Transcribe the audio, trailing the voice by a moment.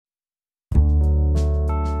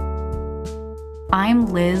I'm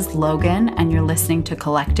Liz Logan, and you're listening to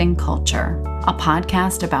Collecting Culture, a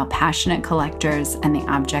podcast about passionate collectors and the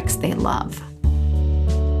objects they love.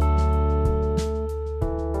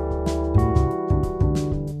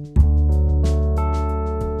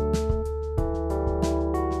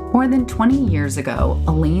 More than 20 years ago,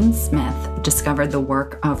 Elaine Smith discovered the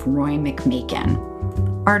work of Roy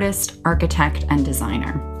McMakin, artist, architect, and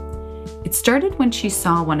designer. It started when she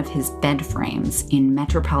saw one of his bed frames in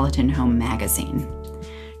Metropolitan Home magazine.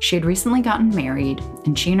 She had recently gotten married,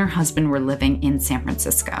 and she and her husband were living in San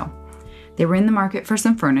Francisco. They were in the market for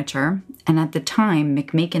some furniture, and at the time,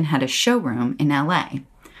 McMakin had a showroom in LA,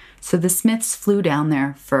 so the Smiths flew down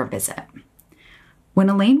there for a visit. When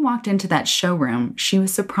Elaine walked into that showroom, she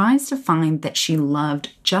was surprised to find that she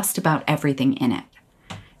loved just about everything in it.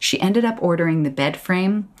 She ended up ordering the bed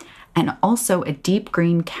frame and also a deep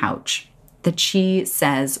green couch that she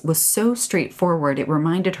says was so straightforward it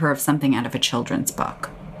reminded her of something out of a children's book.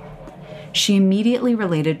 She immediately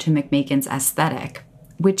related to McMakin's aesthetic,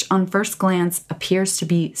 which on first glance appears to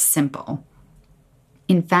be simple.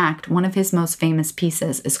 In fact, one of his most famous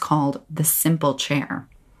pieces is called the Simple Chair.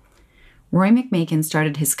 Roy McMakin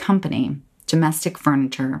started his company, Domestic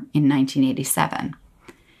Furniture, in 1987.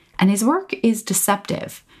 And his work is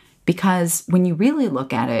deceptive because when you really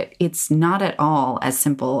look at it, it's not at all as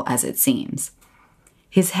simple as it seems.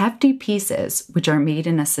 His hefty pieces, which are made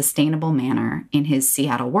in a sustainable manner in his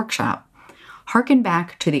Seattle workshop, harken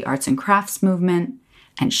back to the arts and crafts movement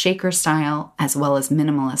and shaker style, as well as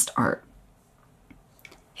minimalist art.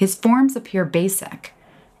 His forms appear basic,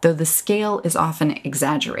 though the scale is often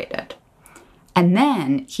exaggerated. And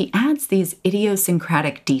then he adds these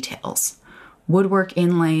idiosyncratic details, woodwork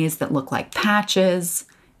inlays that look like patches,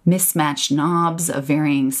 mismatched knobs of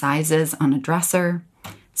varying sizes on a dresser,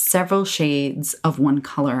 several shades of one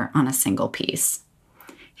color on a single piece.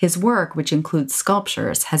 His work, which includes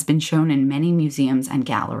sculptures, has been shown in many museums and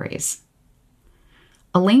galleries.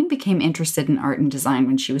 Elaine became interested in art and design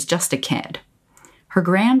when she was just a kid. Her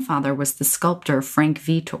grandfather was the sculptor Frank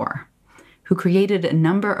Vitor, who created a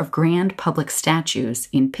number of grand public statues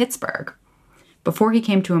in Pittsburgh. Before he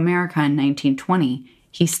came to America in 1920,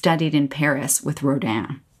 he studied in Paris with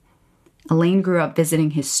Rodin. Elaine grew up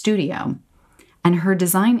visiting his studio, and her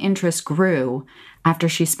design interest grew after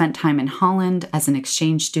she spent time in Holland as an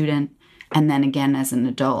exchange student and then again as an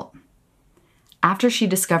adult. After she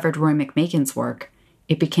discovered Roy McMakin's work,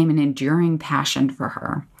 it became an enduring passion for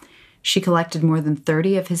her. She collected more than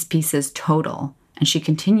 30 of his pieces total, and she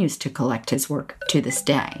continues to collect his work to this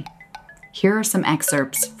day. Here are some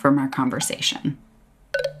excerpts from our conversation.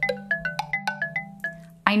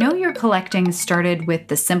 I know your collecting started with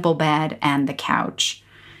the simple bed and the couch.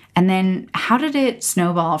 And then how did it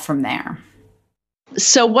snowball from there?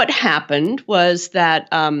 So what happened was that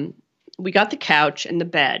we got the couch and the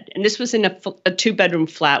bed. And this was in a two-bedroom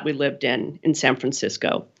flat we lived in San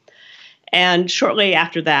Francisco. And shortly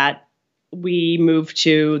after that, we moved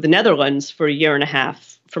to the Netherlands for a year and a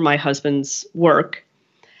half for my husband's work.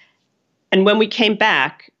 And when we came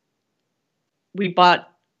back, we bought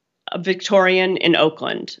a Victorian in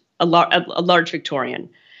Oakland, a large Victorian.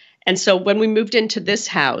 And so when we moved into this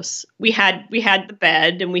house, we had the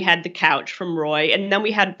bed and we had the couch from Roy, and then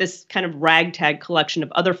we had this kind of ragtag collection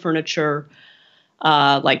of other furniture,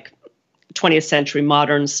 like 20th century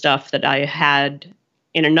modern stuff that I had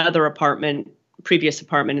in another previous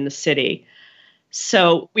apartment in the city.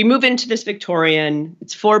 So we move into this Victorian.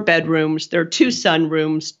 It's 4 bedrooms. There are 2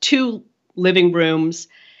 sunrooms, 2 living rooms,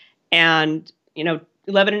 and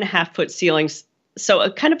 11.5-foot ceilings. So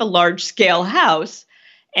a kind of a large scale house.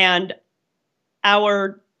 And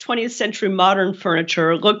our 20th century modern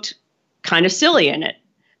furniture looked kind of silly in it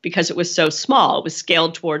because it was so small. It was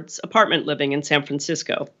scaled towards apartment living in San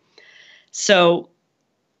Francisco. So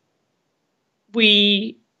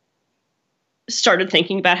we started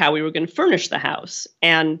thinking about how we were going to furnish the house.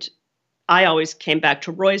 And I always came back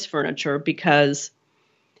to Roy's furniture because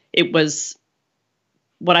it was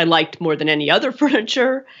what I liked more than any other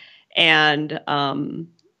furniture. And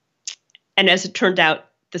as it turned out,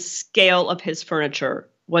 the scale of his furniture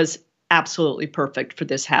was absolutely perfect for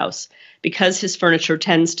this house because his furniture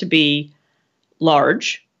tends to be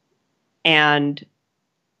large, and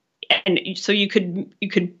so you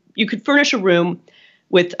could furnish a room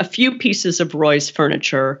with a few pieces of Roy's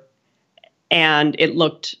furniture, and it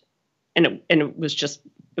was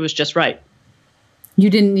just right. You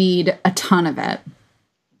didn't need a ton of it.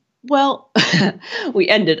 Well, we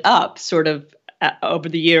ended up sort of over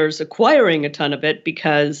the years acquiring a ton of it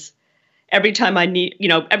because every time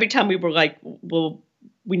we were like, well,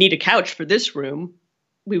 we need a couch for this room,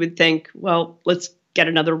 we would think, well, let's get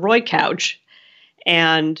another Roy couch.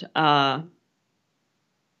 And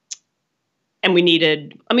we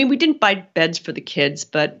needed, I mean, we didn't buy beds for the kids,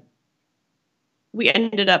 but we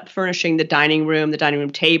ended up furnishing the dining room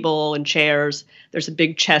table and chairs. There's a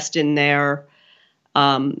big chest in there.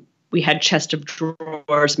 We had chest of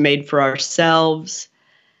drawers made for ourselves,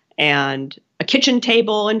 and a kitchen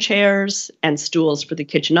table and chairs and stools for the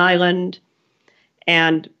kitchen island.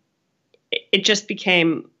 And it just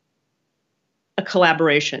became a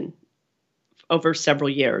collaboration over several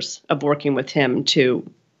years of working with him to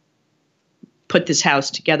put this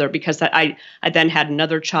house together, because I then had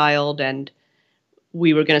another child and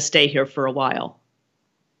we were going to stay here for a while.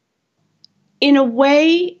 In a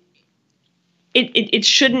way, it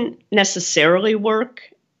shouldn't necessarily work,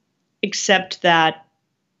 except that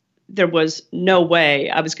there was no way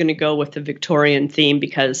I was going to go with the Victorian theme,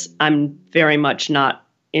 because I'm very much not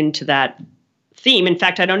into that theme. In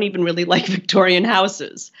fact, I don't even really like Victorian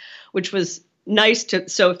houses, which was nice to.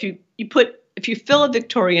 So if you fill a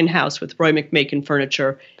Victorian house with Roy McMaken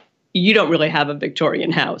furniture, you don't really have a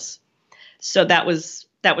Victorian house. So that was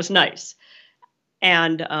nice,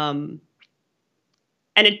 and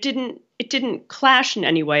it didn't clash in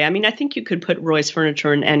any way. I mean, I think you could put Roy's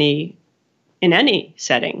furniture in any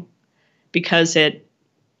setting, because it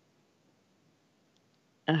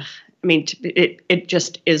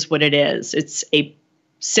just is what it is. It's a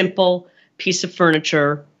simple piece of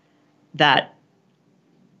furniture that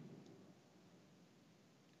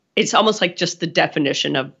it's almost like just the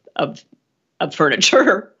definition of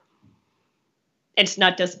furniture. It's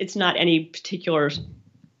not any particular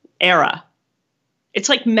era. It's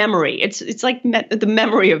like memory. It's like the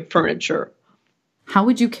memory of furniture. How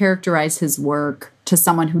would you characterize his work to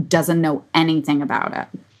someone who doesn't know anything about it?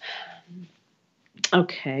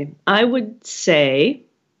 Okay. I would say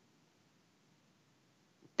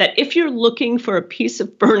that if you're looking for a piece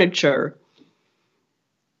of furniture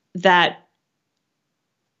that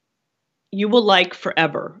you will like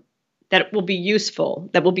forever, that will be useful,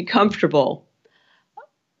 that will be comfortable,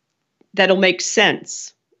 that'll make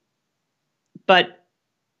sense, but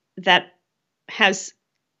that has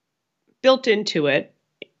built into it,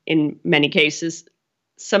 in many cases,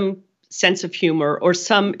 some sense of humor or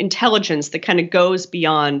some intelligence that kind of goes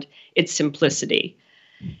beyond its simplicity.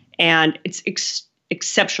 And it's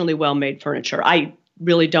exceptionally well-made furniture. I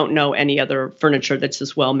really don't know any other furniture that's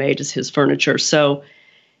as well-made as his furniture. So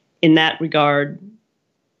in that regard,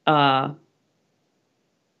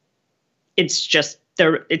 it's just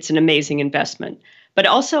there. It's an amazing investment. But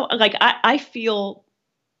also, like, I feel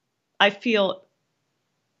a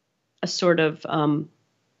sort of,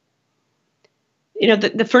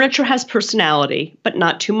 the furniture has personality, but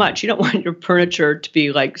not too much. You don't want your furniture to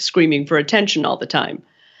be like screaming for attention all the time.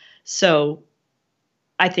 So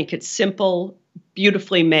I think it's simple,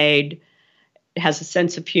 beautifully made. It has a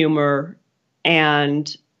sense of humor,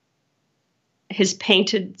 and his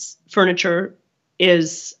painted furniture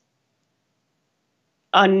is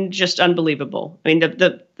just unbelievable. I mean,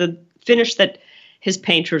 the finish that his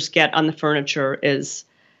painters get on the furniture is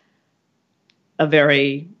a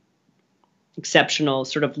very exceptional,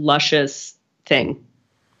 sort of luscious thing.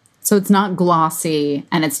 So it's not glossy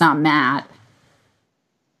and it's not matte.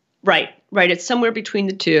 Right. It's somewhere between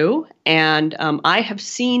the two. And I have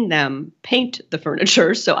seen them paint the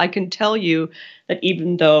furniture, so I can tell you that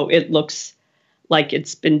even though it looks like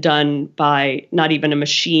it's been done by not even a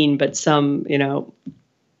machine, but some,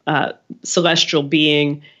 celestial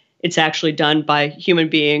being, it's actually done by human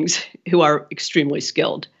beings who are extremely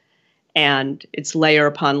skilled. And it's layer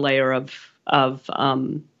upon layer of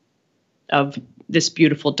this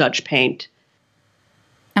beautiful Dutch paint.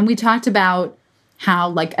 And we talked about how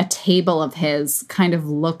like a table of his kind of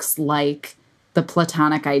looks like the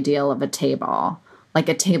Platonic ideal of a table, like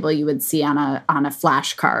a table you would see on a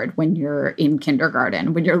flashcard when you're in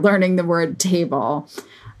kindergarten, when you're learning the word table.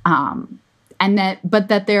 But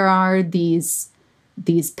that there are these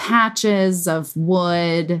patches of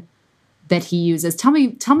wood that he uses. Tell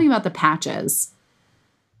me about the patches.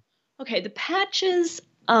 Okay, the patches,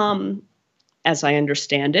 as I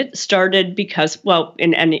understand it, started because, well,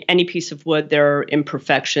 in any piece of wood, there are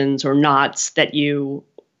imperfections or knots that you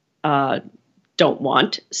don't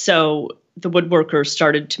want. So the woodworkers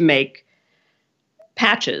started to make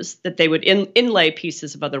patches that they would inlay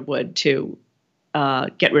pieces of other wood to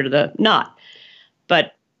get rid of the knot.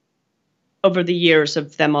 But over the years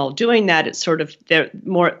of them all doing that, it's sort of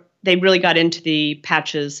they really got into the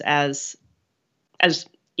patches as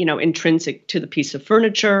intrinsic to the piece of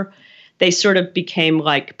furniture. They sort of became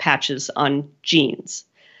like patches on jeans.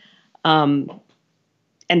 And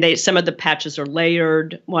some of the patches are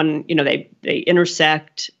layered. One, they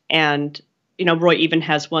intersect, and Roy even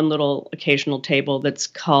has one little occasional table that's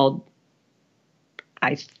called,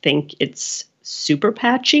 I think it's Super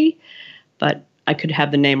Patchy, but I could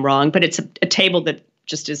have the name wrong. But it's a table that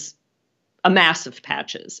just is a mass of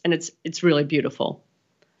patches, and it's really beautiful.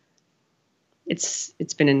 It's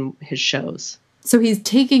been in his shows. So he's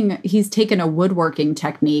taken a woodworking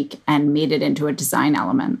technique and made it into a design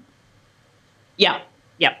element. Yeah,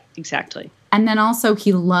 exactly. And then also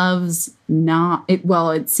he loves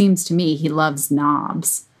it seems to me he loves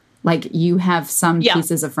knobs. Like you have some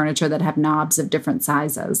pieces of furniture that have knobs of different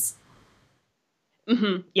sizes.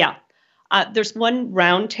 Mm-hmm. Yeah. There's one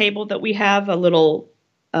round table that we have, a little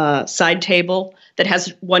side table that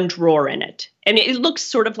has one drawer in it. And it looks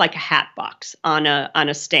sort of like a hat box on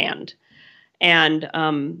a stand. And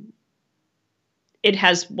it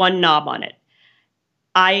has one knob on it.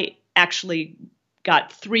 I actually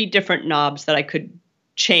got 3 different knobs that I could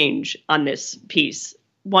change on this piece.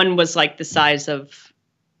 One was like the size of,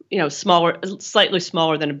 smaller, slightly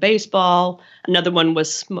smaller than a baseball. Another one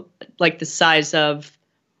was like the size of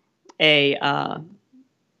a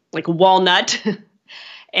walnut.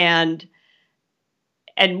 and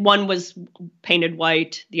one was painted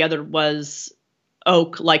white. The other was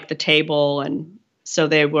oak, like the table. And so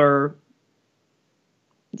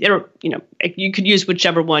you could use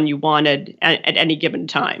whichever one you wanted at any given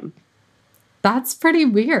time. That's pretty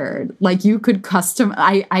weird. Like you could custom.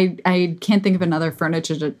 I can't think of another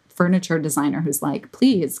furniture designer who's like,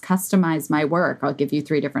 please customize my work. I'll give you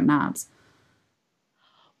 3 different knobs.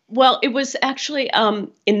 Well, it was actually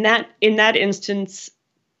in that instance,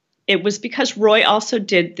 it was because Roy also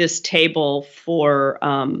did this table for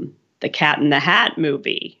the Cat in the Hat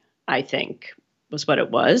movie, I think was what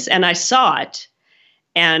it was, and I saw it.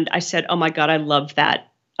 And I said, "Oh my God, I love that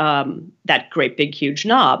great big huge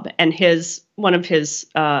knob." And one of his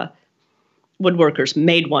woodworkers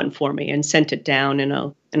made one for me and sent it down in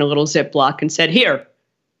a little Ziploc and said, "Here,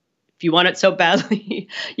 if you want it so badly,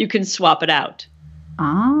 you can swap it out."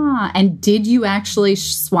 Ah, and did you actually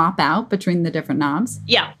swap out between the different knobs?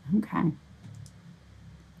 Yeah. Okay.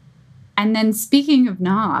 And then speaking of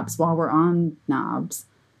knobs, while we're on knobs,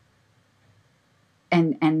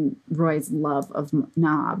 and Roy's love of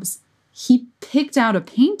knobs, he picked out a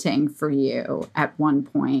painting for you at one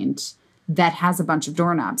point that has a bunch of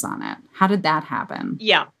doorknobs on it. How did that happen?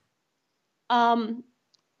 Yeah.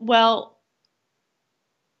 Well,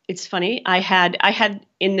 it's funny. I had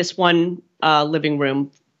in this one living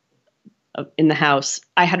room in the house,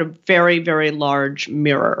 I had a very, very large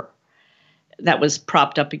mirror that was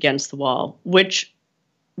propped up against the wall, which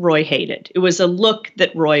Roy hated. It was a look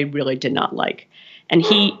that Roy really did not like. And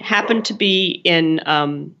he happened to be in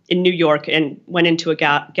New York and went into a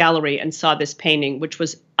gallery and saw this painting, which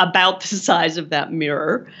was about the size of that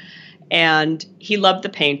mirror. And he loved the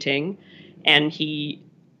painting. And he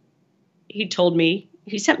told me,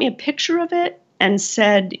 he sent me a picture of it and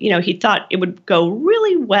said, he thought it would go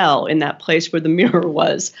really well in that place where the mirror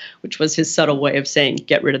was, which was his subtle way of saying,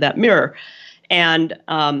 get rid of that mirror. And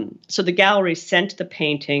so the gallery sent the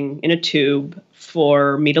painting in a tube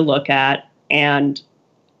for me to look at. And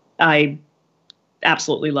I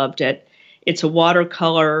absolutely loved it. It's a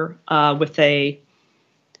watercolor with a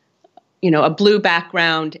blue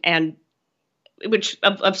background and which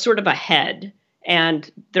of sort of a head.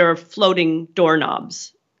 And there are floating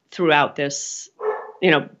doorknobs throughout this,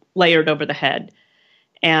 layered over the head.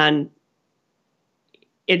 And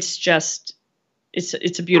it's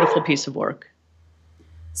a beautiful piece of work.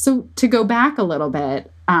 So to go back a little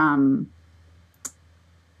bit,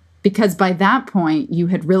 because by that point you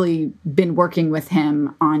had really been working with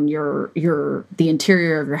him on the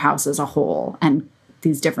interior of your house as a whole and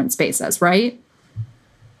these different spaces, right?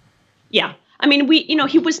 Yeah. I mean,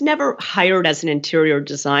 he was never hired as an interior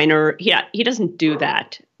designer. He doesn't do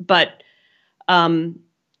that. But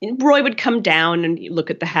Roy would come down and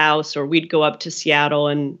look at the house, or we'd go up to Seattle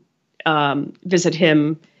and visit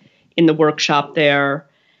him in the workshop there.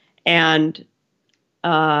 And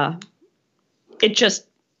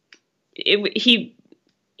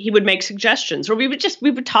he would make suggestions, or we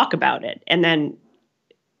would talk about it. And then,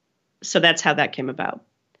 so that's how that came about.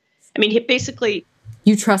 I mean, basically,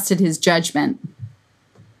 you trusted his judgment.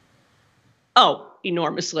 Oh,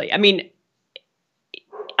 enormously. I mean,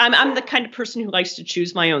 I'm the kind of person who likes to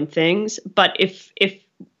choose my own things. But if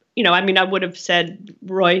I would have said,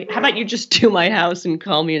 Roy, how about you just do my house and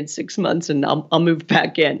call me in 6 months and I'll move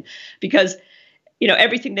back in, because,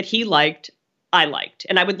 everything that he liked, I liked,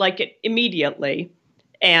 and I would like it immediately.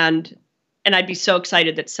 And I'd be so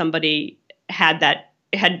excited that somebody had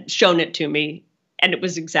shown it to me and it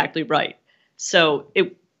was exactly right. So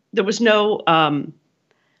there was no,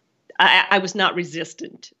 I was not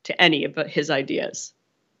resistant to any of his ideas.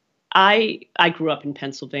 I grew up in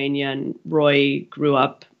Pennsylvania, and Roy grew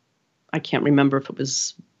up, I can't remember if it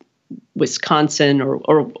was Wisconsin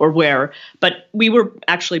or where, but we were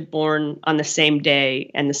actually born on the same day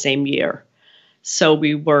and the same year. So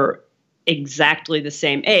we were exactly the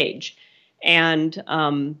same age. And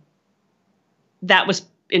that was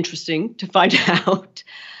interesting to find out.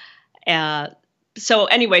 So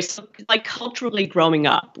anyway, so like culturally growing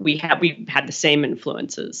up, we had the same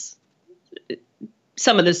influences,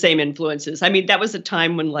 some of the same influences. I mean, that was a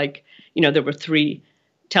time when, like, there were 3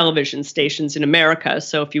 television stations in America.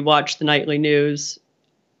 So if you watch the nightly news,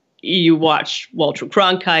 you watch Walter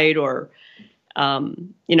Cronkite, or,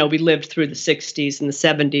 we lived through the 60s and the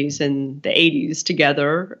 70s and the 80s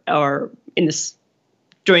together, or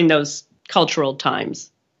during those cultural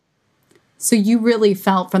times. So you really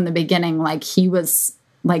felt from the beginning like he was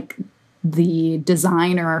like the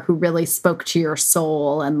designer who really spoke to your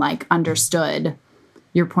soul and like understood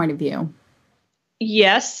your point of view.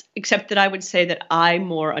 Yes, except that I would say that I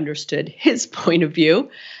more understood his point of view,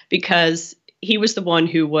 because he was the one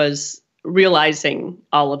who was realizing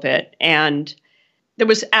all of it. And there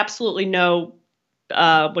was absolutely no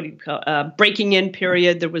breaking in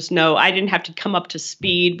period. There was I didn't have to come up to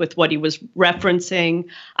speed with what he was referencing.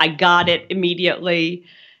 I got it immediately.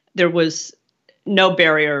 There was no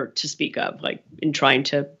barrier to speak of, like, in trying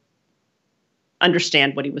to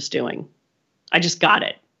understand what he was doing. I just got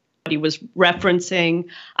it. What he was referencing,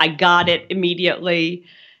 I got it immediately.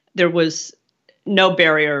 There was no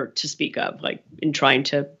barrier to speak of, like, in trying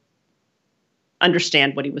to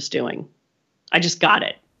understand what he was doing. I just got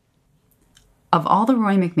it. Of all the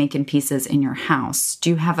Roy McMaken pieces in your house,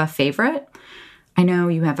 do you have a favorite? I know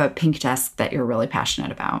you have a pink desk that you're really passionate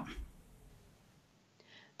about.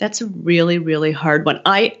 That's a really, really hard one.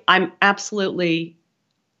 I'm absolutely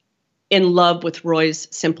in love with Roy's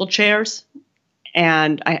simple chairs.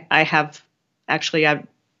 And I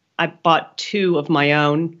bought 2 of my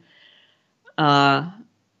own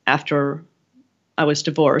after I was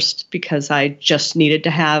divorced, because I just needed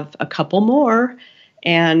to have a couple more.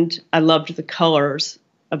 And I loved the colors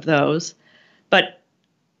of those. But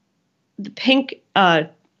the pink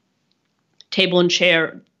table and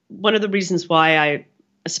chair, one of the reasons why I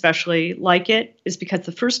especially like it is because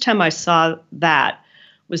the first time I saw that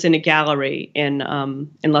was in a gallery in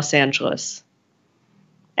Los Angeles.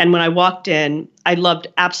 And when I walked in, I loved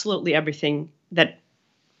absolutely everything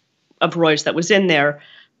of Roy's that was in there.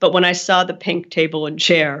 But when I saw the pink table and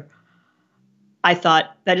chair, I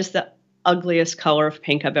thought, that is the ugliest color of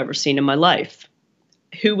pink I've ever seen in my life.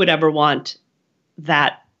 Who would ever want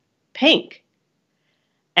that pink?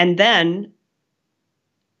 And then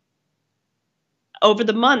over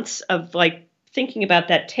the months of like thinking about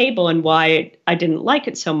that table and why I didn't like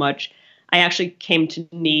it so much, I actually came to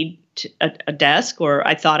need a desk, or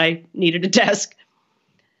I thought I needed a desk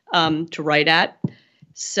to write at.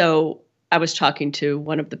 So I was talking to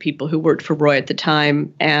one of the people who worked for Roy at the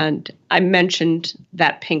time, and I mentioned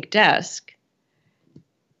that pink desk.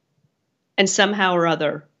 And somehow or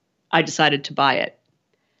other, I decided to buy it.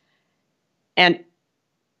 And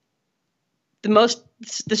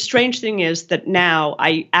the strange thing is that now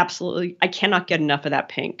I cannot get enough of that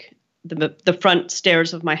pink. The front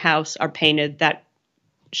stairs of my house are painted that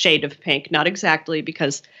shade of pink. Not exactly,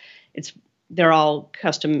 because they're all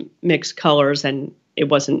custom mixed colors and it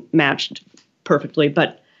wasn't matched perfectly,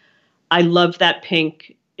 but I love that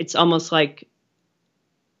pink. It's almost like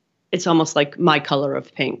my color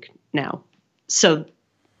of pink now. So,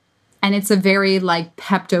 and it's a very like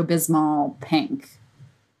Pepto-Bismol pink.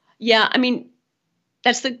 Yeah, I mean,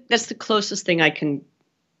 that's the closest thing I can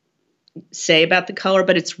say about the color,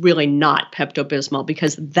 but it's really not Pepto-Bismol,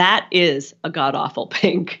 because that is a god-awful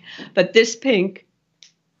pink. But this pink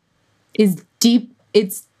is deep.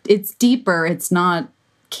 It's deeper. It's not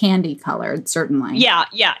candy colored, certainly. Yeah,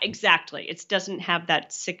 exactly. It doesn't have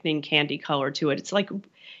that sickening candy color to it.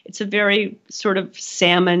 It's a very sort of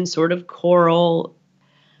salmon, sort of coral,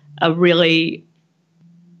 a really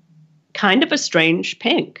kind of a strange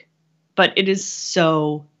pink, but it is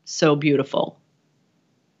so, so beautiful.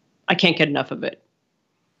 I can't get enough of it.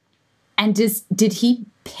 And did he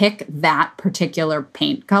pick that particular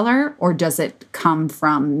paint color, or does it come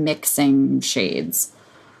from mixing shades?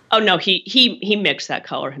 Oh no, he mixed that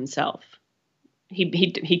color himself.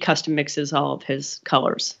 He custom mixes all of his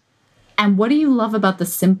colors. And what do you love about the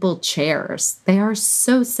simple chairs? They are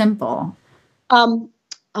so simple. Oh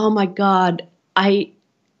my God, I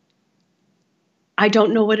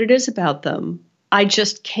don't know what it is about them. I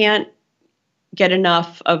just can't get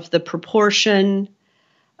enough of the proportion.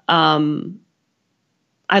 I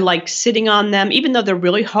I like sitting on them, even though they're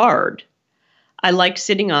really hard. I like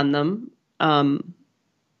sitting on them. I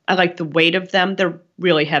like the weight of them. They're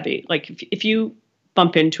really heavy. Like if you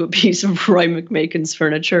bump into a piece of Roy McMaken's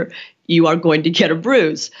furniture, you are going to get a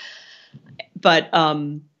bruise. But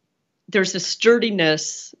there's a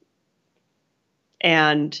sturdiness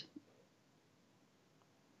and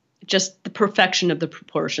just the perfection of the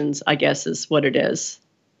proportions, I guess, is what it is.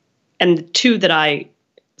 And the two that I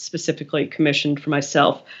specifically commissioned for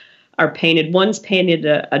myself are painted. One's painted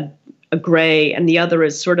a gray, and the other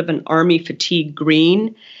is sort of an army fatigue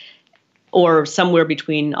green, or somewhere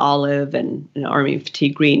between olive and an army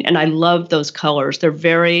fatigue green. And I love those colors. They're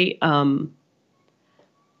very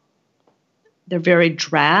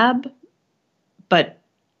drab, but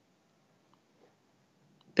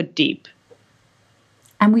deep.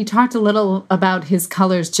 And we talked a little about his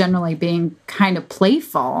colors generally being kind of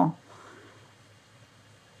playful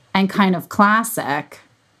and kind of classic,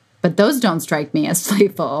 but those don't strike me as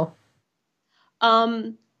playful.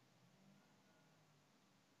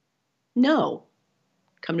 No.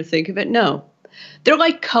 Come to think of it, no. They're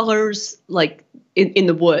like colors like in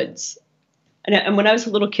the woods. And when I was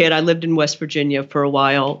a little kid, I lived in West Virginia for a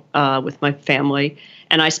while with my family,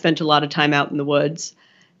 and I spent a lot of time out in the woods.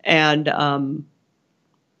 And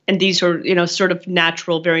these are, sort of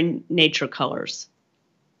natural, very nature colors.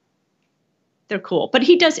 They're cool. But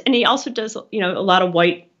he also does, a lot of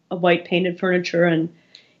white painted furniture and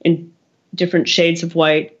in different shades of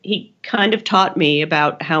white. He kind of taught me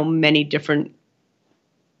about how many different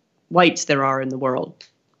whites there are in the world.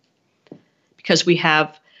 Because we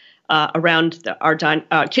have around our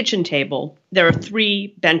kitchen table, there are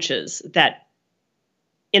 3 benches that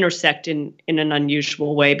intersect in an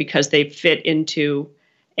unusual way because they fit into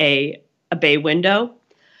a bay window.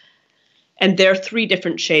 And they're 3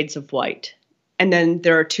 different shades of white. And then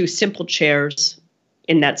there are 2 simple chairs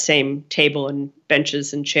in that same table and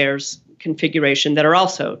benches and chairs configuration that are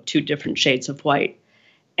also 2 different shades of white.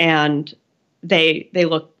 And they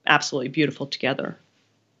look absolutely beautiful together.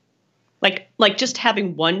 Like just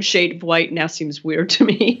having one shade of white now seems weird to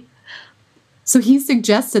me. So he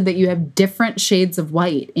suggested that you have different shades of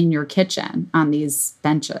white in your kitchen on these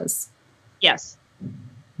benches. Yes.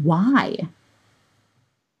 Why?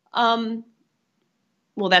 Well,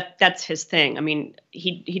 that's his thing. I mean,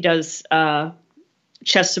 he does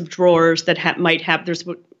chests of drawers that might have. There's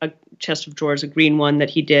a chest of drawers, a green one that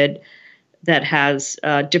he did that has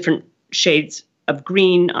different shades of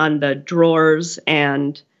green on the drawers,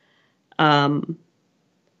 and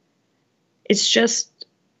it's just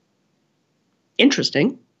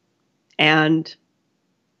interesting, and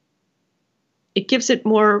it gives it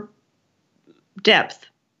more depth,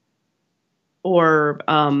 or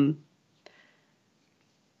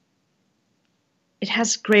it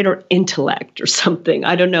has greater intellect or something.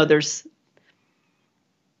 I don't know. There's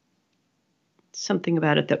something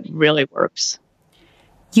about it that really works.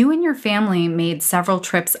 You and your family made several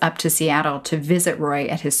trips up to Seattle to visit Roy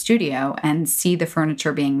at his studio and see the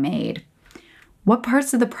furniture being made. What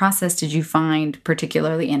parts of the process did you find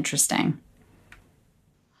particularly interesting?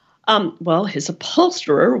 Well, his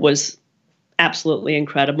upholsterer was absolutely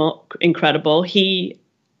incredible.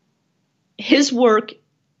 His work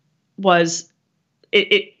was,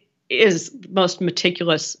 it is the most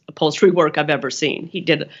meticulous upholstery work I've ever seen. He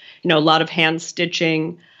did, a lot of hand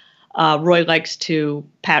stitching. Roy likes to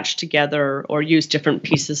patch together or use different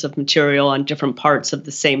pieces of material on different parts of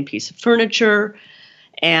the same piece of furniture.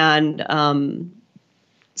 And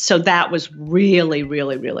so that was really,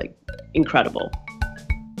 really, really incredible.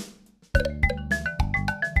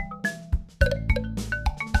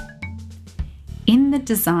 In the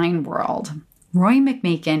design world, Roy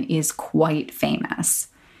McMaken is quite famous.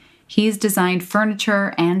 He's designed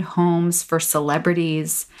furniture and homes for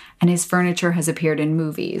celebrities, and his furniture has appeared in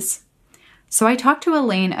movies. So I talked to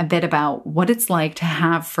Elaine a bit about what it's like to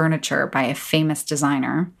have furniture by a famous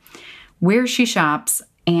designer, where she shops,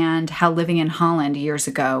 and how living in Holland years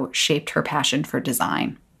ago shaped her passion for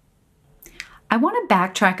design. I want to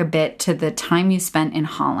backtrack a bit to the time you spent in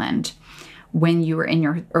Holland when you were in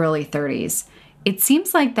your early 30s. It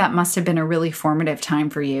seems like that must have been a really formative time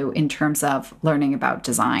for you in terms of learning about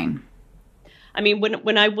design. I mean,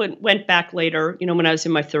 when I went back later, when I was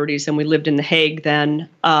in my 30s and we lived in The Hague then,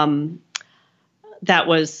 I went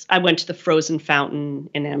to the Frozen Fountain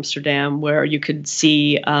in Amsterdam where you could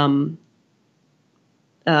see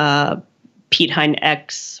Piet Hein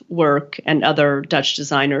Eck's work and other Dutch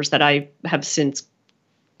designers that I have since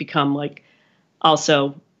become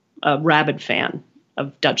also a rabid fan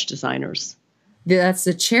of Dutch designers. That's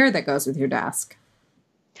the chair that goes with your desk.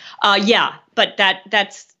 Yeah, but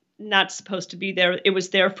that's not supposed to be there. It was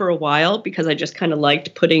there for a while because I just kind of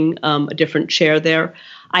liked putting a different chair there.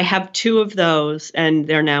 I have two of those, and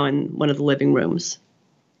they're now in one of the living rooms.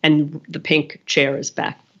 And the pink chair is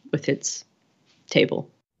back with its table.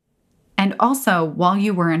 And also, while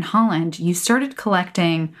you were in Holland, you started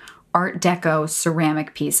collecting Art Deco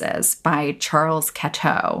ceramic pieces by Charles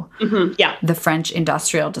Cateau, the French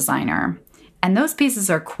industrial designer. And those pieces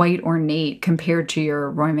are quite ornate compared to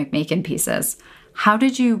your Roy McMaken pieces. How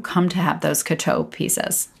did you come to have those Cateau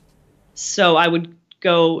pieces? So I would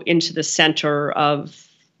go into the center of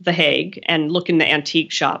The Hague and look in the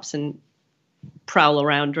antique shops and prowl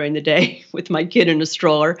around during the day with my kid in a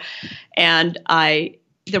stroller. And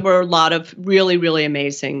there were a lot of really, really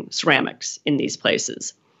amazing ceramics in these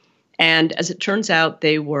places. And as it turns out,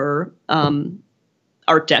 they were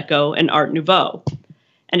Art Deco and Art Nouveau.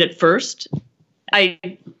 And at first, I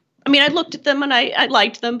looked at them and I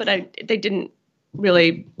liked them, but they didn't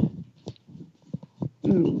really,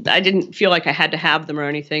 I didn't feel like I had to have them or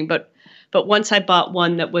anything. But once I bought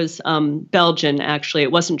one that was Belgian, actually,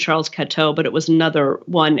 it wasn't Charles Cateau, but it was another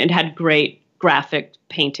one. It had great graphic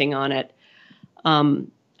painting on it.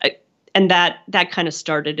 And that kind of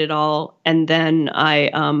started it all. And then I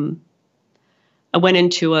went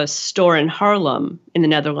into a store in Haarlem in the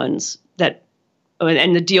Netherlands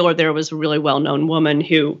and the dealer there was a really well-known woman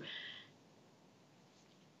who,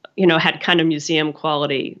 had kind of museum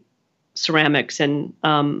quality ceramics and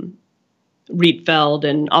Rietveld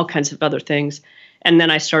and all kinds of other things. And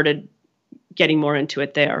then I started getting more into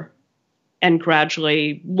it there. And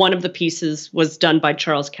gradually, one of the pieces was done by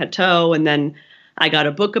Charles Cateau, and then I got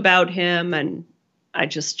a book about him, and I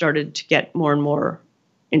just started to get more and more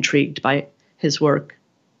intrigued by his work.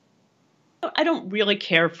 I don't really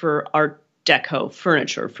care for Art Deco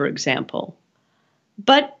furniture, for example,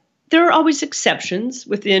 but there are always exceptions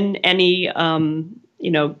within any,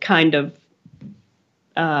 kind of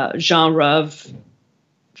genre of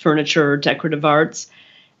furniture or decorative arts.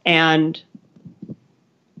 And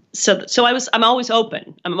so I'm always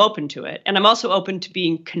open. I'm open to it. And I'm also open to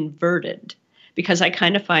being converted because I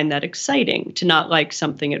kind of find that exciting to not like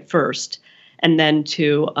something at first and then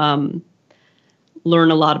to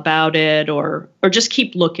learn a lot about it or just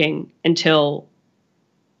keep looking until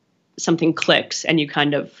something clicks and you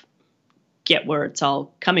kind of get where it's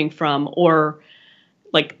all coming from, or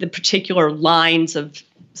like the particular lines of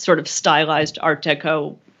sort of stylized Art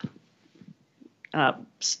Deco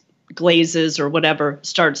glazes or whatever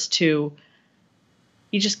starts to,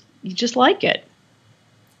 you just like it.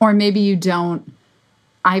 Or maybe you don't.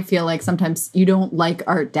 I feel like sometimes you don't like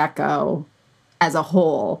Art Deco as a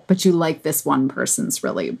whole, but you like this one person's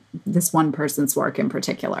work in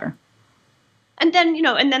particular. And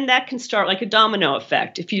then that can start like a domino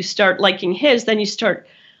effect. If you start liking his, then you start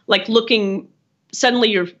like looking. Suddenly,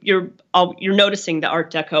 you're noticing the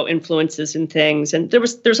Art Deco influences in things. And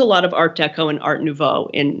there's a lot of Art Deco and Art Nouveau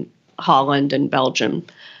in Holland and Belgium.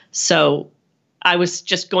 So I was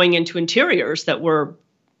just going into interiors that were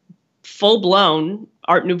full blown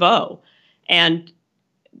Art Nouveau, and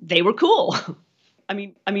they were cool.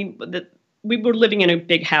 We were living in a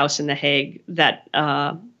big house in The Hague that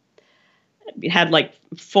had like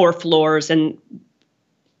 4 floors, and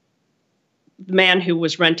the man who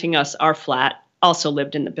was renting us our flat also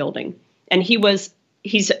lived in the building. And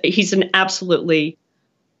he's an absolutely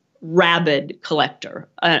rabid collector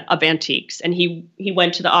of antiques. And he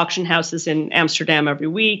went to the auction houses in Amsterdam every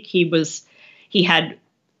week. He had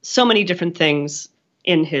so many different things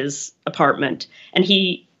in his apartment, and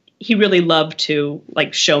he really loved to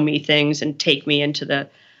like show me things and take me into the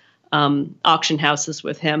auction houses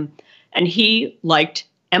with him. And he liked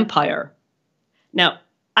Empire. Now,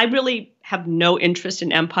 I really have no interest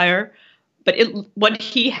in Empire, but what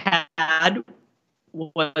he had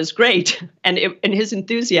was great. And his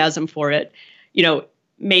enthusiasm for it,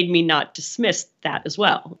 made me not dismiss that as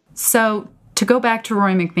well. So to go back to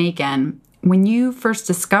Roy McMaken, when you first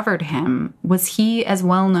discovered him, was he as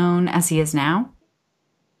well known as he is now?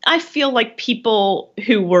 I feel like people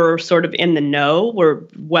who were sort of in the know were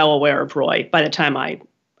well aware of Roy by the time I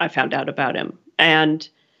found out about him. And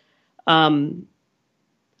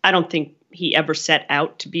I don't think he ever set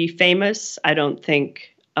out to be famous. I don't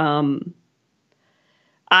think I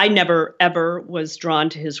never, ever was drawn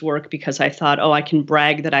to his work because I thought, I can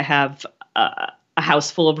brag that I have a house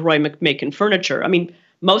full of Roy McMaken furniture. I mean,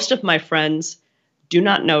 most of my friends do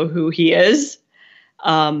not know who he is.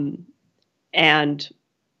 And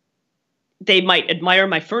they might admire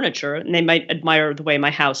my furniture and they might admire the way my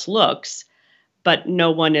house looks, but no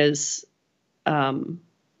one is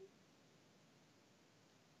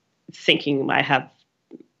thinking I have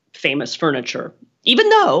famous furniture. even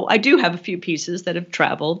though I do have a few pieces that have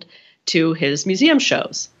traveled to his museum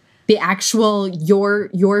shows. The actual,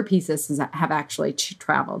 your pieces have actually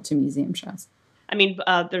traveled to museum shows. I mean,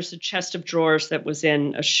 there's a chest of drawers that was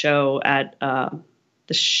in a show at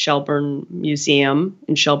the Shelburne Museum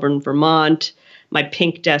in Shelburne, Vermont. My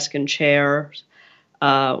pink desk and chair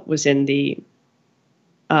was in the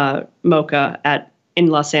MoCA in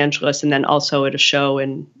Los Angeles, and then also at a show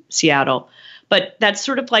in Seattle. But that's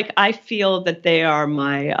sort of like, I feel that they are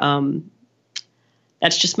my,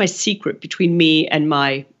 that's just my secret between me and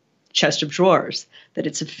my chest of drawers, that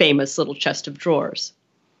it's a famous little chest of drawers.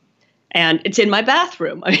 And it's in my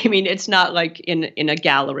bathroom. I mean, it's not like in a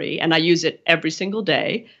gallery, and I use it every single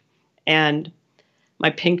day. And my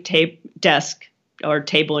pink desk or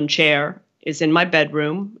table and chair is in my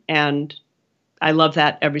bedroom, and I love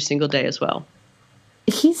that every single day as well.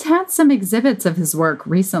 He's had some exhibits of his work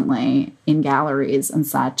recently in galleries and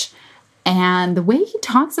such. And the way he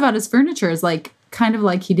talks about his furniture is like kind of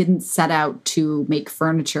like he didn't set out to make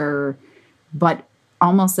furniture, but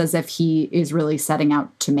almost as if he is really setting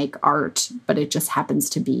out to make art, but it just happens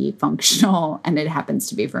to be functional and it happens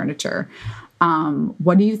to be furniture.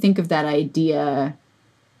 What do you think of that idea?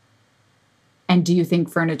 And do you think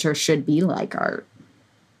furniture should be like art?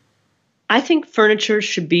 I think furniture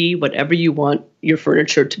should be whatever you want your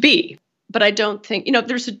furniture to be. But I don't think,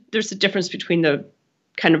 there's a difference between the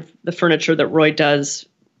kind of the furniture that Roy does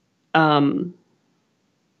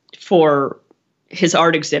for his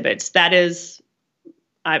art exhibits. That is,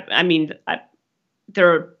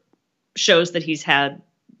 there are shows that he's had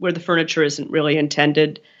where the furniture isn't really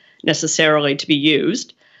intended necessarily to be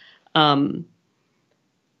used.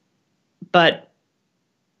 But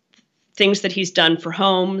things that he's done for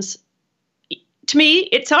homes, to me,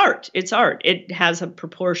 it's art. It's art. It has a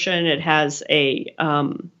proportion. It has a,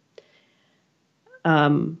 I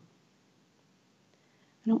don't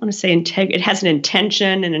want to say it has an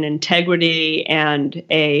intention and an integrity and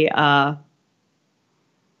a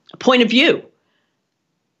point of view.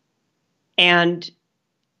 And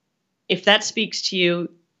if that speaks to you,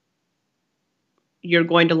 you're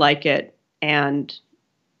going to like it. And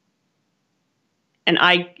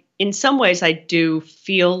in some ways, I do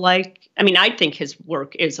feel like, I think his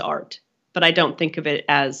work is art, but I don't think of it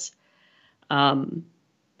as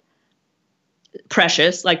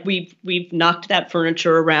precious. Like we've knocked that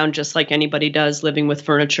furniture around just like anybody does living with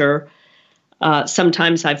furniture.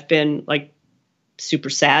 Sometimes I've been like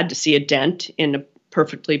super sad to see a dent in a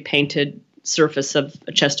perfectly painted surface of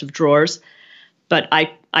a chest of drawers, but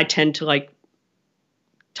I tend to like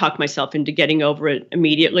talk myself into getting over it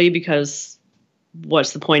immediately, because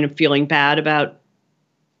what's the point of feeling bad about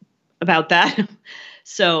that?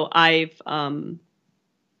 So I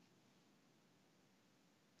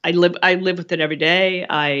live with it every day.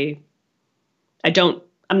 I'm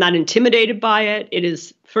not intimidated by it. It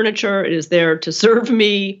is furniture. It is there to serve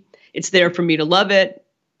me. It's there for me to love it.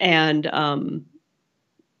 And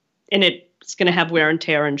it's going to have wear and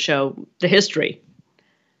tear and show the history.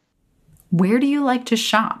 Where do you like to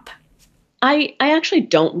shop? I actually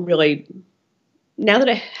don't really, now that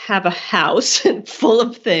I have a house full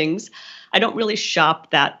of things, I don't really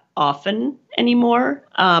shop that often anymore.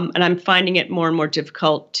 And I'm finding it more and more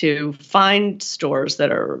difficult to find stores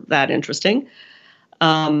that are that interesting.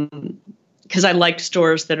 Because I like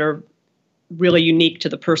stores that are really unique to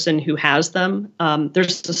the person who has them.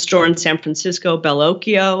 There's a store in San Francisco,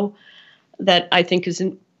 Bellocchio, that I think is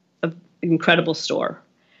an incredible store.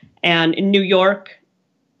 And in New York,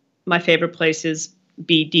 my favorite place is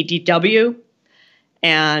BDDW.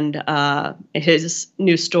 And his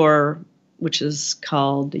new store, which is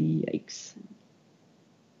called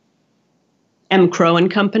M. Crow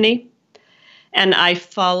and Company. And I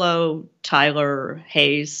follow Tyler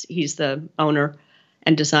Hayes. He's the owner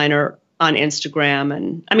and designer on Instagram.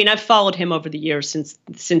 And I've followed him over the years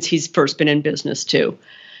since he's first been in business too.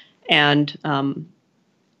 And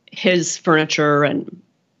his furniture and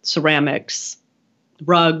ceramics,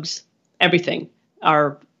 rugs, everything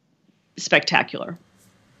are spectacular.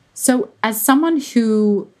 So as someone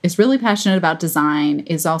who is really passionate about design,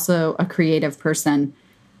 is also a creative person,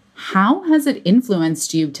 how has it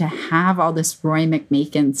influenced you to have all this Roy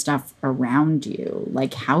McMaken stuff around you?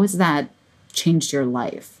 Like, how has that changed your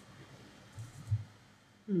life?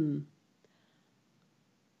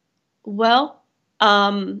 Well,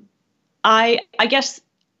 I guess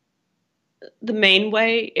the main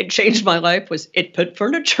way it changed my life was it put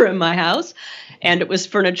furniture in my house, and it was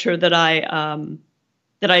furniture that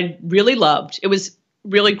I really loved. It was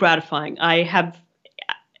really gratifying. I've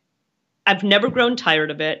never grown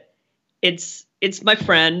tired of it. It's my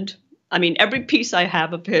friend. I mean, every piece I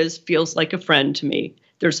have of his feels like a friend to me.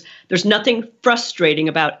 There's nothing frustrating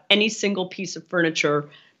about any single piece of furniture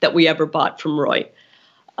that we ever bought from Roy.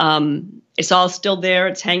 It's all still there.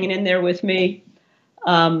 It's hanging in there with me.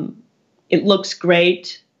 It looks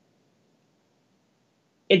great.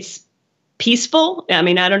 It's peaceful. I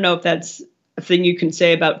mean, I don't know if that's a thing you can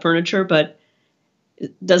say about furniture, but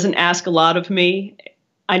it doesn't ask a lot of me.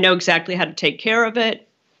 I know exactly how to take care of it.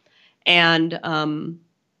 And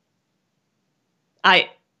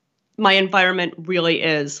my environment really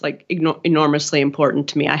is like enormously important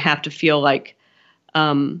to me. I have to feel like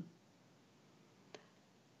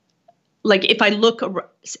if I look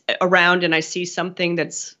around and I see something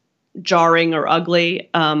that's jarring or ugly,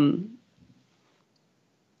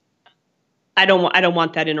 I don't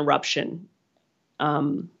want that interruption.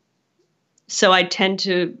 So I tend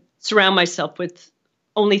to surround myself with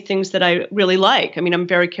only things that I really like. I mean, I'm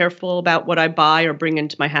very careful about what I buy or bring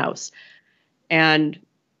into my house. And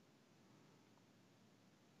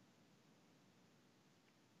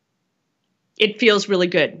it feels really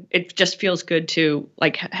good. It just feels good to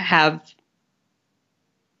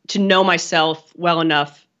to know myself well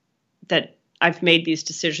enough that I've made these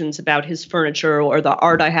decisions about his furniture or the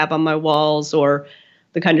art I have on my walls or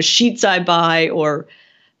the kind of sheets I buy or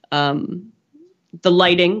the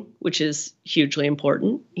lighting, which is hugely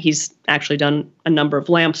important. He's actually done a number of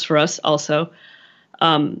lamps for us also,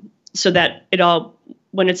 so that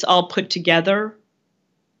when it's all put together,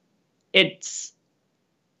 it's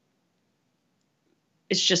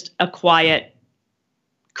just a quiet,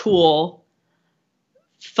 cool,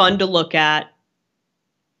 fun to look at,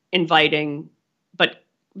 inviting, but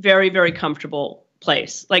very, very comfortable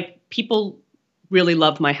place. Like, people really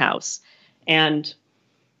love my house. And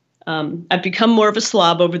I've become more of a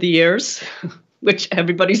slob over the years, which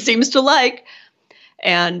everybody seems to like.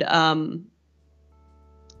 And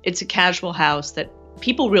it's a casual house that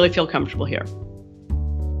people really feel comfortable here.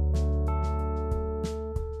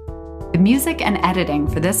 The music and editing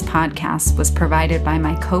for this podcast was provided by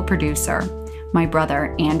my co-producer, my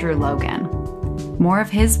brother, Andrew Logan. More of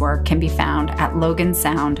his work can be found at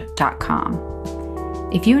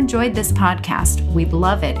logansound.com. If you enjoyed this podcast, we'd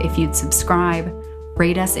love it if you'd subscribe,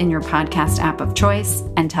 rate us in your podcast app of choice,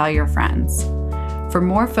 and tell your friends. For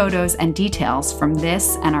more photos and details from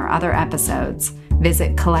this and our other episodes,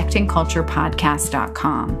 visit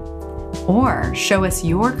collectingculturepodcast.com. Or show us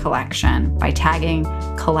your collection by tagging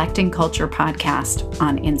Collecting Culture Podcast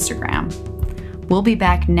on Instagram. We'll be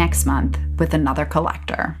back next month with another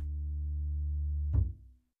collector.